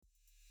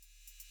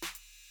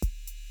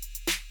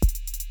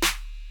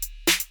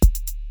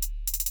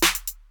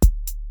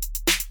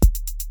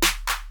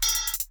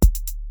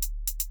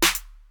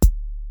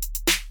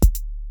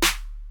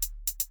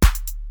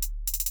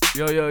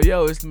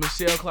Yo, it's the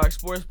Michele Clark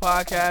Sports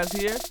Podcast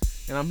here,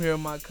 and I'm here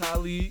with my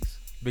colleagues,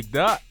 Big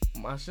Dot,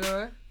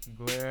 Michaun,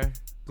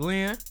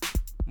 Glenn,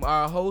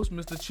 our host,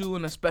 Mr. Chu,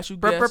 and a special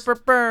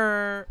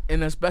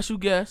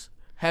guest,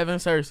 Heaven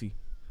Searcy,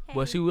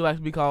 but she would like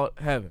to be called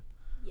Heaven.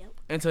 Yep.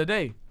 And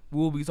today,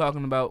 we'll be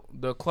talking about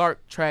the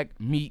Clark track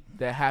meet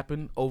that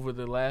happened over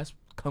the last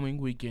coming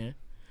weekend.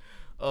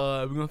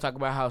 We're going to talk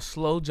about how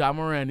slow Ja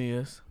Morant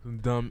is.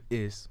 dumb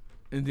is.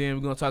 And then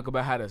we're going to talk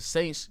about how the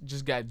Saints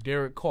just got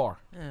Derek Carr.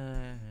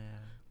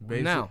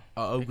 Now,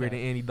 upgraded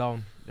Andy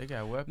Dalton. They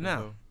got weapons. Now,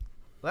 though.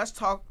 let's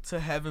talk to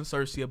Heaven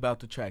Searcy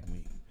about the track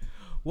meet.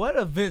 What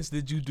events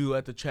did you do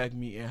at the track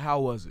meet, and how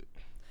was it?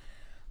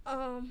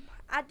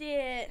 I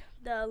did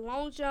the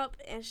long jump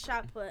and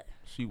shot put.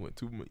 She went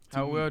too much.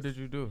 How well did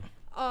you do?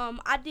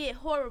 I did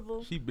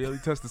horrible She barely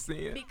touched the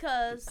sand.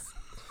 because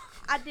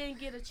I didn't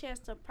get a chance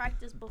to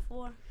practice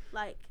before,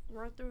 like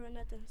run through or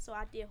nothing. So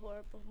I did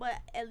horrible, but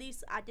at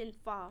least I didn't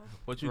fall.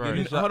 What you Right.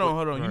 give me? Hold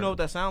on. Right. You know what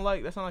that sound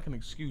like? That sound like an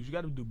excuse. You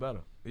got to do better.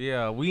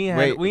 Yeah, we ain't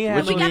Wait, had. We ain't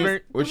what had you no gotta- mean?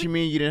 What you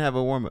mean you didn't have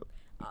a warm up?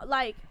 We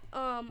I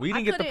didn't get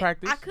the couldn't-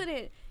 practice. I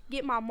couldn't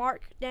get my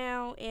mark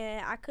down,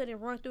 and I couldn't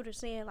run through the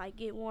sand like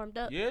get warmed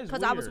up Yeah, it's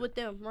because I was weird. with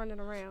them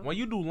running around. When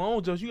you do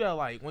long jumps, you gotta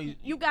like when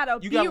You gotta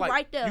you be gotta like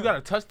right there. you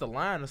gotta touch the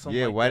line or something.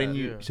 Yeah, like why that. didn't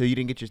you? Yeah. So you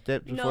didn't get your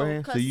steps No,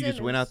 beforehand? So 'cause you just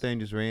went out Simmons- there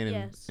and just ran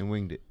Yes. and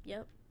winged it.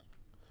 Yep.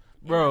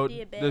 And Bro, I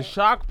did the bad.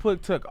 shock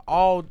put took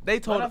all. They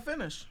Told told I her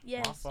finish.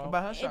 Yes. fault.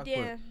 About her shot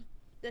And then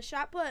the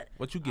shot put.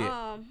 what you get.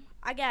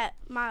 I got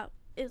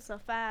it's a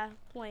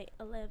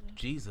 5.11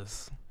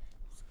 Jesus,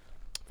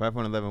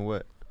 5.11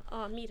 what?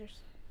 meters.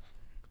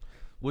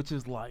 which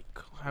is like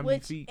how many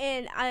Which feet?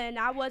 and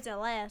I wasn't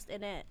last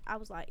in that. I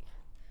was like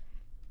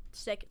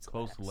second to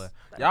Close to left.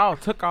 But- Y'all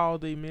took all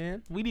day,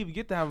 man. We didn't even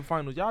get to have a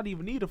finals. Y'all didn't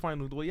even need a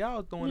finals. The way y'all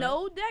was throwing.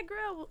 No, that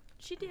girl,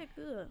 she did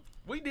good.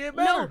 we did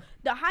better. No,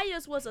 the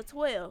highest was a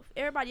 12.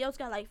 Everybody else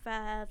got like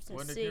 5s and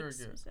What did Kira 6s.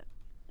 get? and stuff.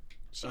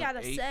 She got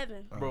a 8.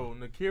 7. Bro,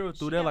 Nakira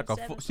threw She that got like a.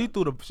 seven She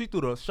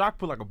threw the shock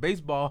put like a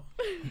baseball.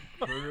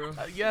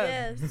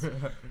 Yes.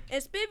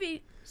 And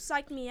Spivvy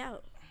psyched me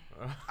out.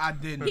 I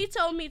didn't. He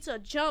told me to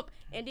jump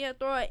and then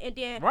throw it, and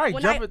then Right,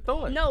 when jump and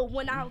throw it. No,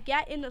 when I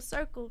got in the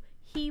circle,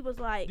 he was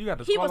like, You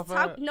got he was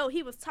disqualified?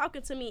 he was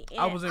talking to me, and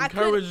I was couldn't-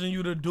 encouraging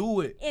you to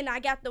do it. and I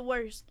got the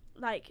worst.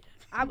 Like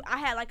I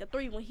had like a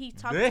 3 when he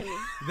talked Damn. to me.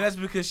 That's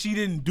because she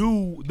didn't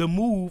do the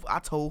move I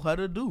told her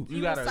to do.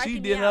 You gotta- was She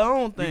psyching did me her out.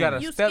 own thing. You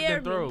gotta You step and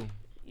scared me. throw.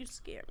 You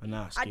scared me.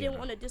 Nah, I scared didn't her.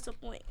 want to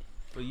disappoint.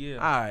 But yeah.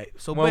 All right.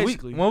 So when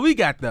basically, we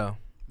got there.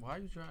 Why are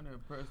you trying to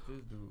impress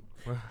this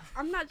dude?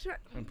 I'm not trying.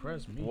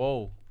 impress me.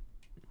 Whoa.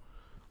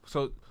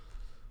 So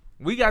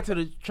we got to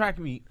the track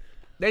meet.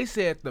 They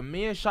said the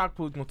men's shot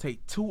put was gonna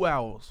take 2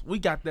 hours. We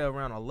got there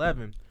around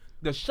 11.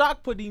 The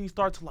shot put didn't even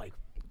start till like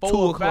 4 2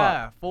 or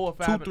o'clock. 5. 4 or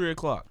 5. 2, 3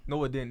 o'clock.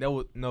 No, it didn't. That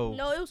was no.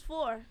 No, it was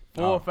 4.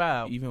 4 or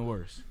 5. Even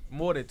worse.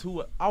 More than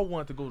 2. I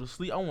wanted to go to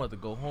sleep. I wanted to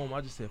go home.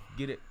 I just said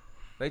forget it.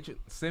 They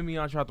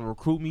Simeon tried to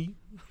recruit me.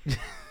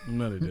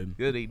 No, they didn't.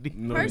 Yeah, they did.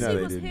 No, Percy no,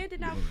 they was didn't.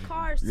 handing out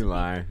cards. You to me.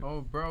 lying?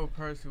 Oh, bro,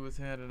 Percy was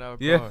handing out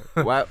Yeah. cards.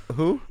 What?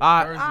 Who?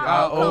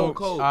 Our old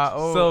coach.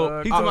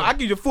 So, He told me, I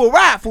give you full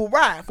ride. You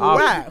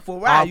got a full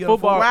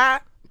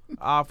ride?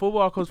 Our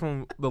football coach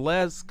from the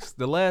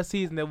last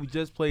season that we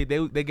just played,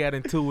 they got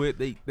into it.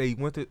 They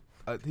went to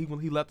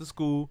he left the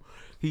school.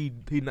 He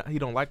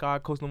don't like our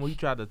coach no more. He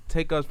tried to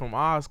take us from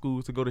our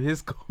school to go to his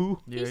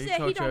school. He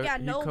said he don't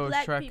got no coached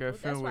black track people.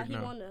 at That's why Fenwick he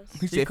now. want us.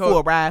 He said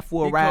coached-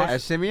 full he ride. coached-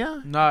 At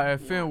Simeon? Nah,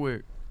 at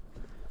Fenwick.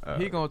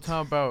 He gonna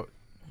talk about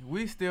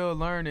we still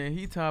learning.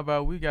 He talking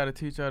about we gotta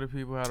teach other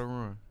people how to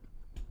run.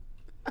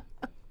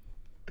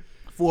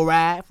 Full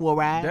ride.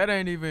 That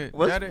ain't even.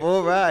 What's that ain't,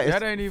 full ride?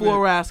 That ain't even. Full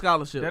ride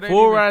scholarship. That ain't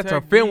Full even ride to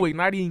technique. Fenwick,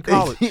 not even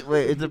college.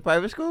 Wait, it's a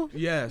private school?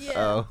 Yes.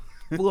 Yeah.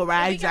 Oh. Full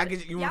ride. We You got-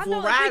 want y'all full know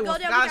if ride? we You go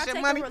want there, we gotta scholarship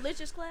take money? a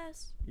religious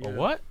class. A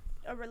what?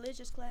 A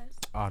religious class.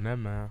 Oh,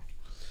 never mind.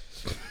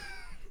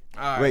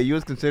 All right. Wait, you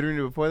was considering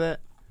it before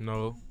that?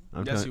 No.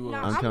 I'm Yes, telling- you was. No,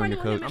 I'm I'm telling running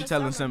your with him coach. in I'm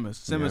telling the summer. Simmons.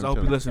 Simmons, Yeah, I I'm hope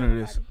you telling listening to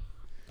this. Everybody.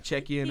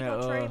 Check in He at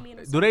gonna trade me in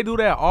the Do they do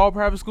that at all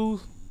private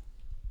schools?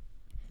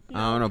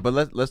 I don't know,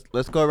 but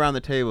let's go around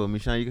the table.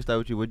 Michele, you can start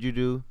with you. What'd you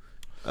do?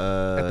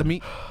 at the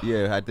meet.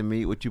 Yeah, at the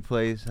meet. What you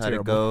placed? How'd it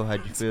Terrible. go?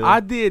 How'd you feel? I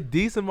did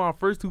decent my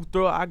first 2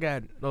 throws. I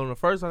got on the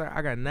first one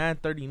I got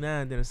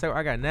 939. Then the second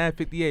I got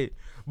 958.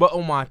 But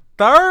on my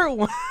third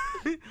one,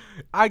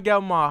 I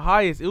got my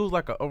highest. It was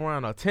like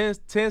around a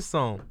 10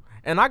 some,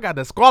 and I got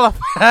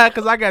disqualified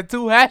because I got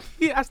too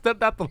happy. I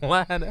stepped out the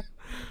line.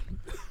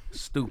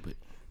 Stupid.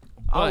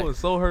 I But- was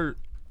so hurt.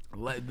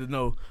 Let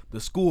the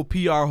school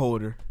PR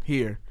holder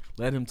here.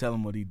 Let him tell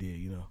him what he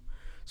did.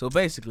 So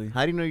basically,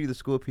 How do you know you're the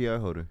school PR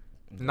holder?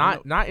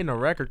 Not in the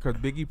record because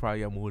Big E probably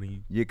got more than you.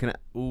 Yeah, can I?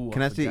 ooh,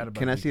 Can I see? forgot about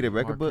Can I Big see E. the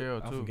record book?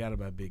 Markel, I too. forgot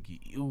about Big E.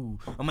 Ooh,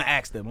 I'm gonna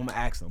ask them.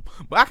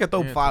 But I can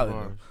throw Yeah, file two in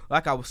them. bars.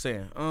 Like I was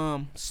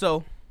saying.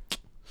 So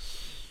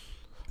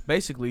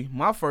basically,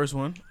 my first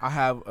one, I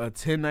have a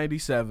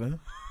 1097,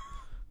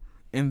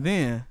 and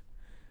then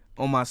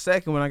on my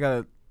second one, I got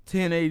a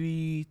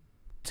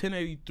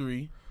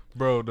 1083.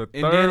 Bro, the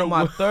And third then on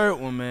my one. third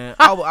one, man,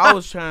 I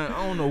was trying.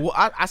 I don't know what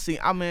I seen.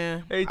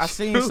 Hey, I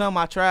seen true.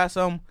 something. I tried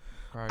something.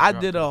 Probably I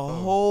dropped did to the a floor.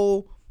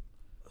 whole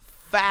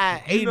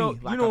 580. You know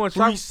like when a shop,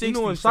 360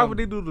 shop they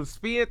something. do the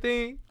spin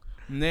thing.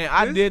 Man,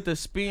 I This- did the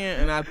spin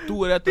and I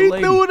threw it at the He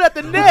lady. threw it at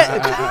the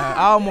net.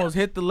 I almost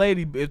hit the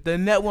lady. If the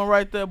net went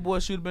right there, boy,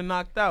 she'd have been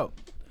knocked out.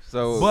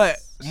 So, But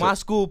my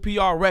school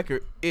PR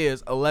record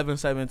is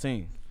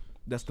 11-17.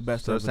 That's the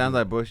best. so I it ever sounds did.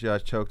 like Bush y'all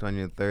choked on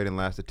your third and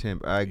last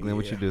attempt. All right, Glenn,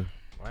 what you do?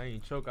 I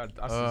ain't choke.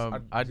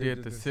 I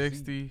did the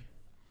 60,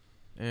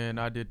 and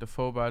I did the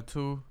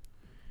 4x2,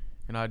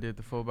 and I did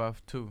the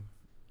 4x2.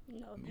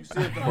 No, You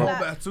said the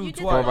 4x2 you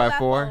did twice.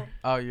 4x4?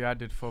 Oh yeah, I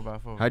did the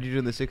 4x4. How'd you do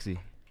in the 60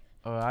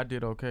 I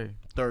did okay.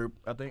 Third,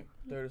 I think.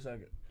 Third or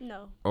second.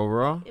 No,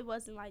 overall? it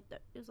wasn't like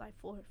that. It was like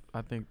 4th.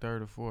 I think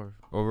third or fourth.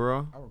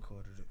 Overall? I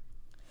recorded it.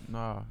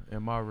 Nah,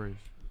 in my race.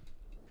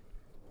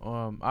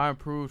 I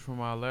improved from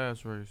my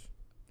last race.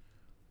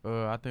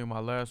 I think my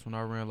last one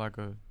I ran like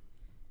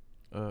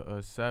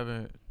a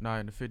 7. Nah,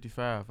 in the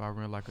 55 I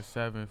ran like a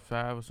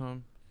 7.5 or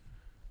something.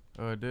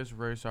 This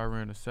race I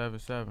ran a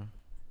 7.7.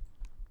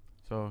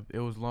 So it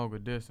was longer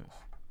distance.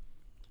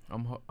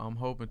 I'm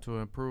hoping to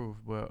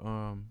improve, but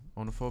on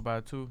the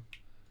 4x2,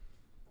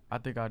 I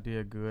think I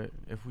did good.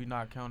 If we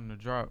not counting the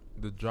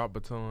drop,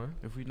 baton.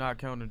 if we not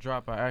counting the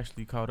drop, I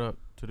actually caught up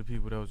to the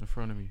people that was in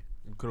front of me.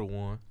 You could have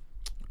won.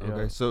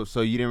 Okay, Yeah.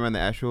 so you didn't run the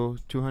actual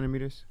 200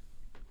 meters?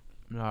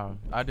 Nah,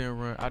 I didn't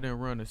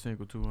run a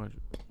single 200.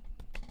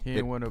 He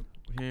didn't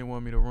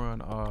want me to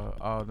run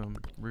all them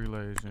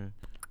relays and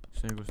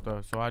single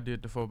stuff. So I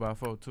did the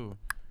 4x4 too.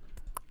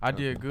 I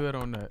did good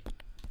on that.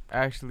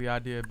 Actually, I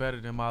did better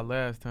than my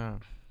last time.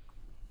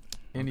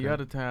 Any Okay.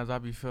 other times I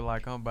be feel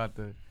like I'm about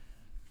to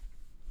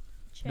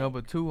Check.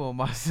 number 2 on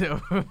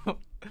myself.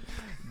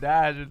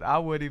 I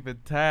wasn't even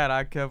tired.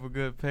 I kept a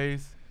good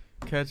pace,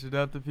 catching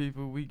up to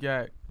people. We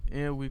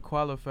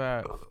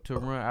qualified to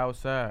run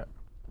outside.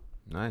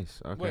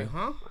 Nice. Okay. Wait,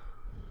 huh?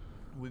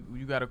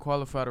 You got to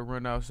qualify to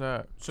run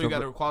outside. So you got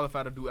to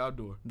qualify to do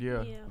outdoor.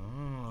 Yeah. Yeah.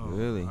 Oh.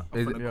 Really? Is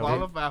For the it- Yeah.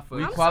 qualify for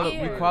We I'm qualified.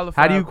 scared.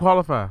 How do you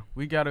qualify?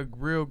 We got a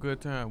real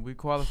good time. We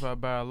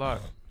qualified by a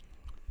lot.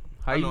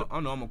 How I you? know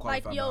I'm gonna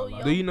qualify. Like, yo, by a lot.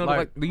 yo. Do you know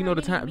Like- do you know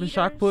the How time many the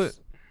shot put?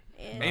 meters?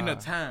 And Ain't no Nah.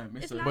 time.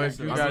 It's a, not But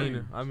a you time.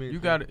 gotta- I mean, You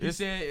got He it's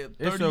said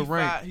it's a 35.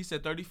 rank. He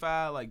said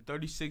 35, like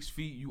 36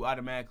 feet. You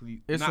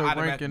automatically. it's not a rank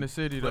automatically, in the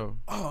city but- though.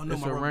 Oh no,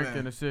 It's my a rubber rank band.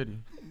 in the city.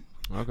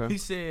 Okay. He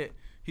said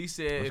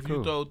That's if cool.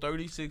 you throw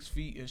 36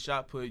 feet in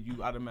shot put,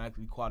 you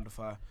automatically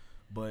qualify.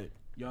 But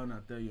y'all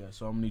not there yet,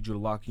 so I'm gonna need you to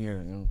lock in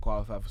and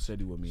qualify for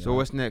city with me. So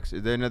what's next?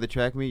 Is there another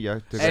track meet? Y'all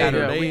took Hey, out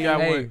Saturday. Yeah, we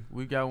got Hey, one.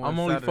 We got one. I'm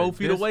only Saturday. 4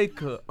 feet This- away. I'm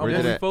Where's it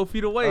only at? 4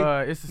 feet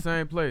away. It's the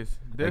same place.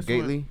 This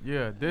Gately? one,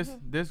 yeah.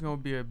 This gonna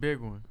be a big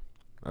one.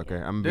 Okay,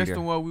 I'm gonna be This there.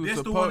 the one we This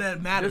was the one supposed.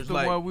 that matters, This the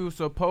like- one we was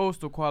supposed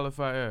to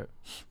qualify at.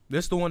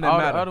 This the one that All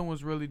matters. the other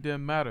ones really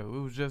didn't matter. It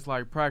was just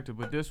like practice.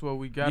 But this what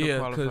we gotta Yeah,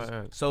 qualify 'cause-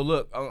 at. so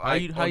look, How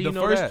you the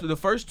know first that? the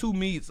first two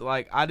meets,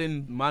 like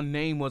my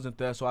name wasn't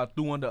there, so I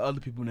threw under other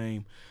people's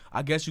name.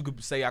 I guess you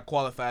could say I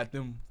qualified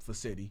them for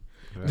city,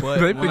 but They when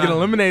finna get I-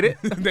 eliminated.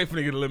 they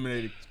finna get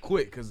eliminated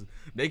quick because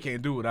they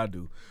can't do what I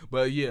do.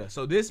 But yeah,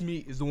 so this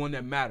meet is the one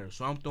that matters.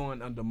 So I'm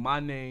throwing under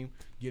my name,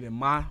 getting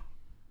my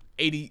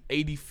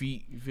 80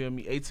 feet. You feel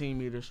me? 18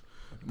 meters,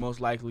 most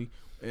likely.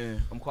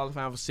 And I'm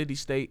qualifying for city,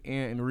 state,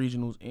 and in the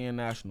regionals and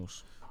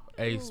nationals.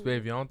 Hey,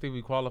 Spivvy, I don't think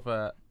we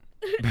qualified.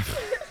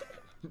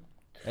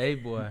 Hey,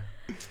 boy.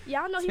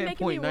 Y'all know he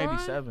making me run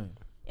 10.97.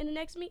 in the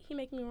next meet. He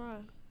making me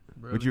run.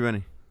 What you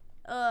running?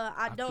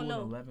 I don't threw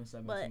know. an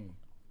 11.17. but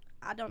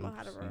I don't know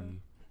how to Let's run.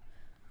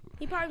 see.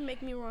 He probably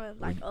make me run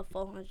like a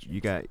 400.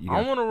 You got.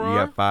 I wanna You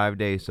run. got 5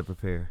 days to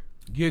prepare.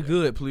 Get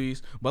good,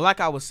 please. But like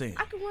I was saying,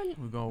 I can run.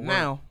 We gonna work.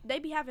 now. They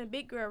be having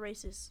big girl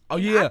races. Oh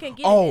and yeah. I can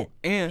get Oh, it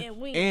and and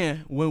win.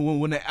 and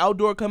when the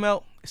outdoor come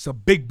out, it's a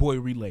big boy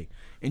relay,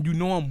 and you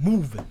know I'm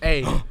moving. Hey,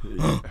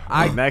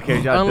 In that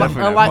case, y'all unlike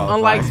definitely not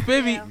unlike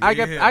qualified.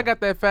 Spivvy, Yeah. I got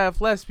that fast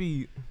flat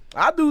speed.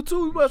 I do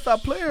too. You better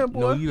stop playing, boy.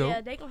 No, you don't.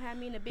 Yeah, they gonna have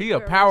me in the big He a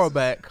girl power races.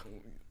 back.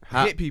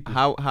 Hit people.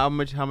 How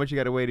much you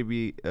got to weigh to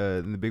be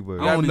in the big boy?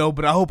 I don't know,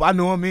 but I hope I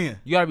know I'm in.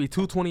 You gotta be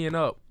 220 and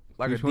up,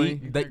 like 220? a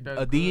You think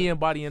that's a DN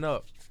body and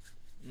up.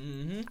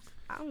 Mm-hmm.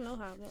 I don't know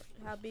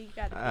how big you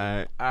gotta be. All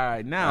right. All right,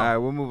 All now right,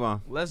 we'll move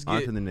on. let's On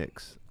get to the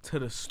Knicks. to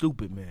the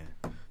stupid man,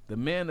 the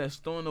man that's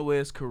throwing away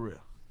his career,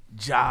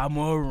 Ja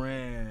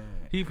Morant.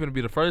 He finna be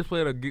the first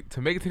player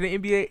to make it to the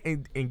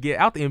NBA and get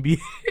out the NBA.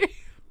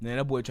 Man,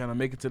 that boy trying to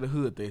make it to the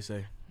hood. They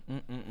say. Y'all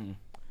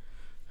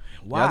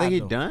Why think he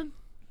though? done?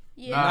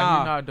 Yeah. Nah.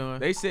 he not done.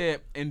 They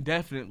said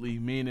indefinitely,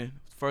 meaning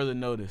further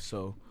notice.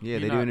 So Yeah,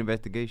 He they do not- an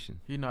investigation.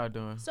 He not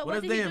done. So what what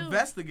if did they he do?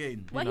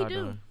 investigating? What he he not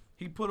do? done.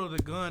 He put the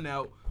gun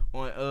out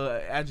on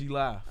Ag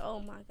Live. Oh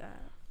my god.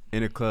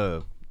 In a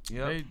club.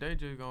 Yep. They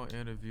just gonna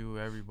interview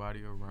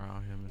everybody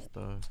around him and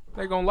stuff.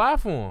 They gonna lie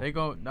for him. They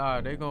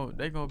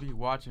gonna be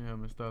watching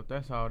him and stuff.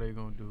 That's all they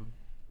gonna do.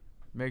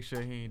 Make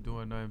sure he ain't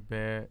doing nothing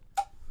bad.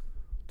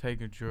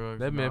 Taking drugs.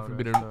 That and man all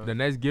finna be stuff. the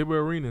next Gilbert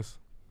Arenas.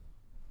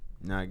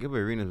 Nah, Gilbert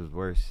Arenas was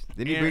worse.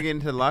 Didn't he Aaron- bring it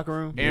into the locker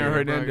room? Aaron Yeah, bro,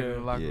 Hernandez. get in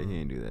the locker Yeah, room. he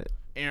didn't do that.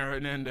 Aaron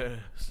Hernandez.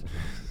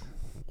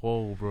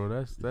 Whoa, bro,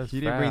 that's He foul.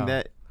 didn't bring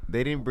that.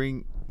 They didn't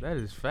bring. That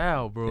is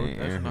foul, bro. Damn,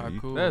 That's Aaron, not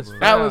you- cool. That's bro.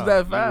 How was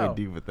that You foul? went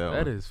deep with that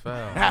That one. is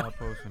foul. We're not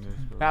posting this,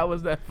 bro. How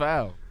was that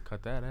foul?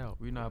 Cut that out.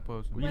 We not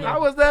posting. Wait.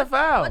 How was that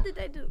foul? What did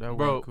they do? That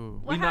Bro, wasn't cool.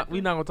 What we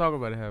happened? not gonna talk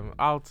about it, Heaven.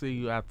 I'll tell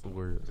you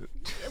afterwards.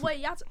 Wait,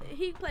 y'all.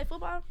 He played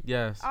football?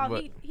 Yes, Oh,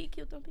 but he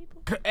killed them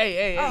people.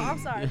 Hey. Oh, I'm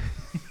sorry.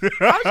 I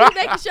was just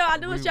making sure I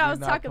knew what We y'all was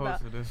not talking about.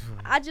 posting this one.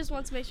 I just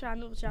want to make sure I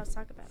knew what y'all was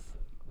talking about.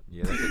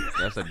 Yeah,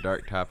 that's a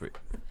dark topic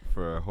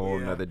for a whole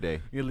Yeah. nother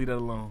day. You leave that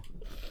alone.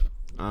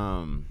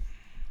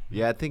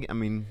 Yeah, I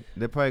mean,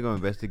 they're probably gonna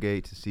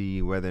investigate to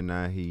see whether or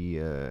not he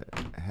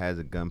has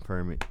a gun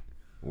permit,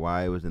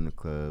 why it was in the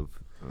club.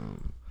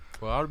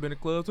 well, I'd have been in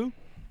the club too.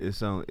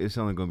 It's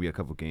only gonna be a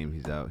couple games.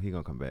 He's out. He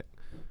gonna come back.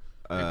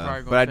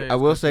 probably gonna But say I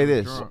it's will 'cause say he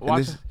was this. drunk. And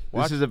Watch- this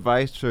watch- is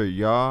advice for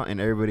y'all and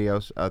everybody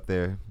else out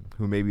there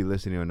who may be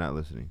listening or not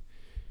listening.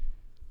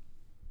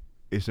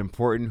 It's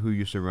important who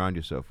you surround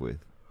yourself with.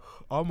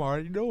 I'm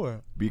already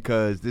knowing.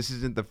 Because this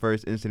isn't the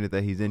first incident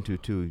that he's into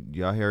too.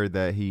 Y'all heard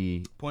that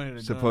he Pointed a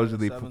gun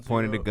supposedly at a 17-year-old.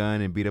 pointed a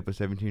gun and beat up a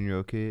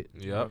 17-year-old kid.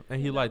 Yep,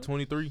 and he like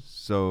 23.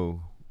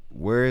 So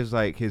where's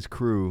like his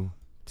crew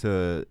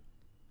to,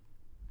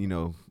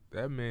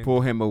 That man.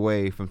 pull him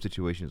away from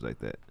situations like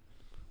that?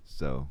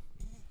 So,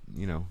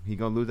 he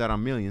gonna lose out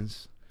on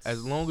millions.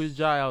 As long as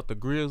Jai out, the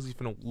Grizzlies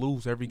finna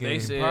lose every They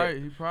game.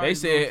 said- He probably they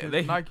said- goes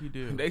they- to Nike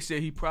deal. They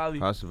said he probably.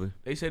 Possibly.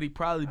 They said he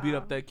probably beat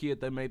up that kid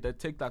that made that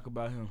TikTok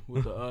about him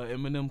with the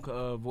Eminem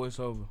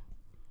voiceover.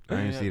 I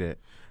didn't Yeah. see that.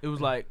 It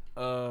was like,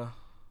 I'll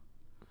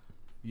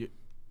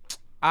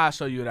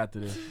show you it after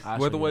this.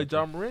 What the way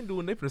John Morant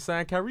doing, they finna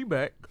sign Kyrie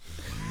back.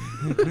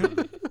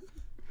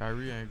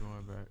 Kyrie ain't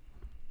going back.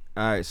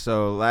 All right,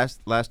 so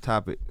last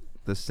topic.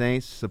 The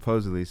Saints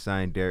supposedly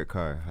signed Derek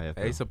Carr. How you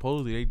feel? Hey,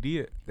 supposedly they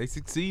did. They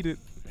succeeded.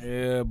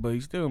 Yeah, but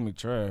he's still gonna be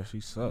trash. He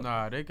sucks.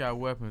 Nah, they got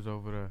weapons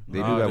over there. They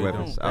Nah, do got they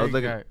weapons. don't. I was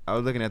They looking. I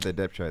was looking at the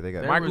depth chart. They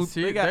got.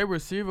 Their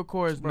receiver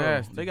core is Bro,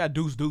 nasty. they got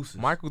deuces.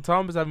 Michael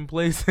Thomas haven't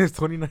played since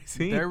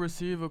 2019. Their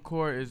receiver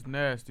core is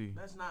nasty.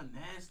 That's not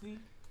nasty.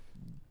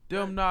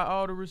 Them not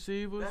all the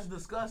receivers. That's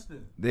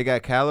disgusting. They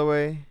got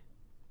Callaway,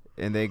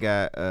 and they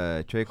got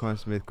Traquan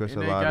Smith, Chris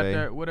And they got Olave,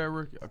 that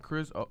whatever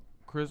Chris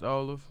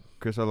Olave.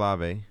 Chris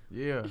Olave,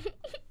 Yeah.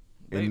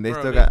 and they bro,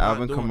 still they got not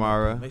Alvin doing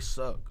Kamara. nothing. They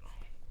suck.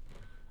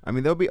 I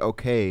mean, they'll be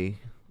okay.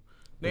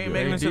 They ain't They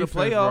making it to the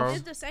defense, playoffs. bro.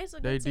 Is the Saints a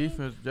They good team?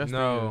 defense just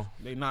No,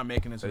 They not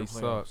making it to they the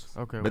playoffs.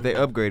 suck. Okay. But they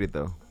upgraded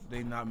though.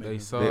 They not They making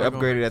it. suck. They They're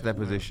gonna upgraded make at that it to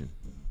the position.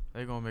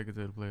 They gonna make it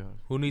to the playoffs.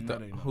 Who need No,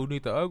 they not. who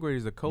need the upgrade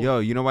is the coach. Yo,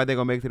 you know why they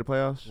gonna make it to the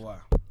playoffs? Why?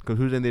 Because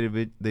who's in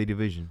the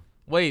division?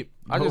 Wait,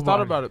 I just thought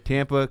Nobody. about it.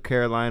 Tampa,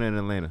 Carolina, and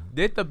Atlanta.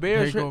 Did the They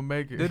Bears? gonna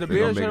make it. Did the They gonna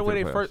Bears make trade it away to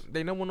their the first?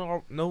 They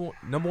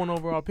number one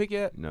overall pick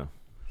yet? No.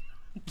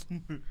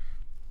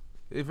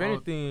 If I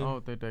anything,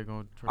 don't think they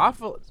gonna trade. I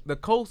feel the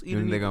Colts You either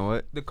think they need, gonna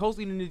what? the Colts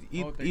either need,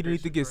 I don't think either they need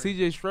to should get trade.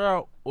 C.J.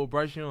 Stroud or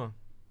Bryce Young.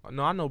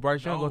 No, I know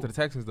Bryce Young No. going to the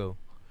Texans though.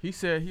 He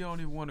said he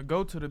don't even want to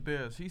go to the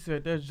Bears. He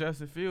said that's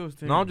Justin Fields'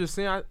 team. No, I'm just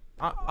saying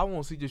I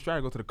want C.J. Stroud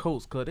to go to the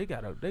Colts because they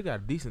got a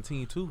decent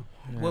team too.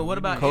 Well, what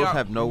about Colts AR?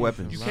 have no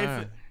weapons. You Line.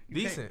 can't.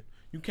 Decent.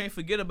 You can't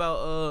forget about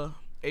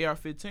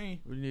AR-15.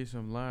 We need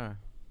some line.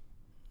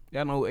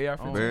 Y'all know who I AR-15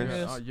 don't Bears?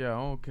 care- is? yeah,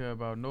 I don't care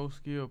about no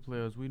skill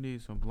players. We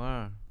need some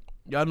line.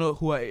 Y'all know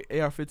who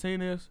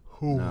AR-15 is?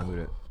 Nah, who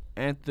that?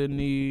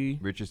 Anthony.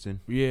 Richardson.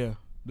 Yeah,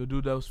 the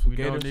dude that was for We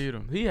don't Gators. need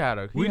him. He had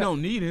a We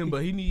don't need him,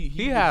 but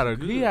he had a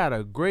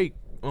great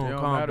They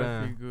don't matter if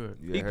combine. he good.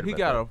 Yeah, I heard He about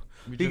got that.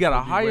 We he just got a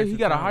gonna be higher wasting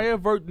time. higher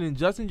vert than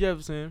Justin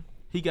Jefferson.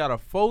 He got a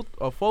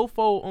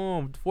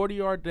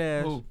 40-yard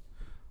dash. Who?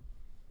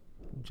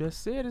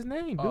 Just said his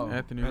name, dude. Oh,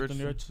 Anthony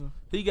Richardson.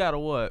 He got a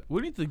what?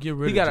 We need to get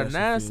rid He of got a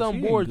Justin 9 Fields. something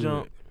He ain't board good.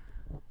 jump.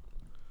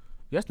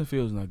 Justin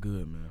Fields not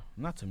good, man.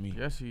 Not to me.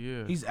 Yes, he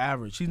is. He's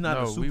average. He's not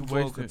a we Super Bowl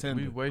wasting,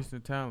 contender. We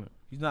wasting talent.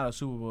 He's not a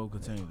Super Bowl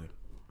contender.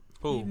 He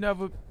Who?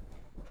 never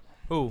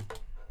Who?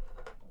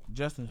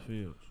 Justin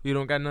Fields. He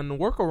don't got nothing to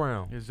work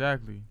around.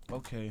 exactly.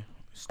 Okay.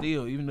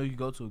 Still, even though you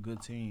go to a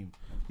good team,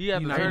 He had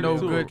He to not Ain't turn no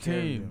into good a-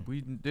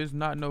 team. There's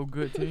not no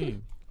good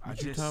team. I What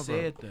you just talking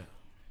said about? that.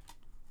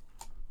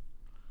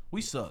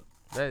 We suck.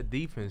 That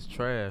defense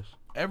trash.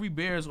 Every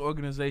Bears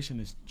organization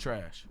is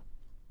trash.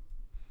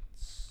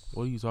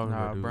 What are you talking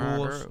Nah, about, dude?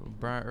 Bulls.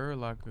 Brian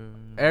Urlacher.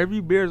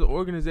 Every Bears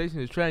organization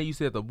is trash. You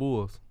said the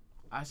Bulls.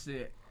 I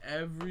said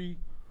every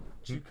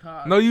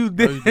Chicago. No, you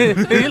didn't.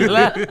 He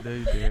laughed.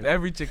 They did.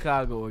 Every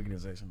Chicago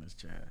organization is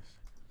trash.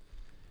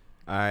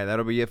 All right,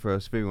 that'll be it for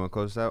us. Speaking, want to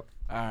close us out?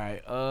 All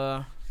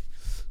right.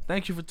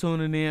 Thank you for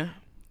tuning in.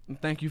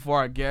 And thank you for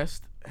our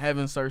guest,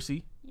 Heaven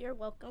Searcy. You're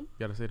welcome.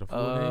 Gotta say the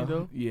full name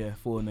though. Yeah,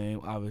 full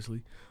name,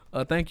 obviously.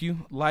 Thank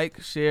you.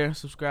 Like, share,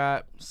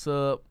 subscribe,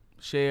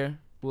 share,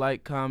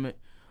 like, comment.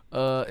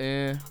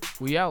 And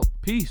we out.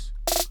 Peace.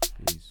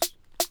 Peace.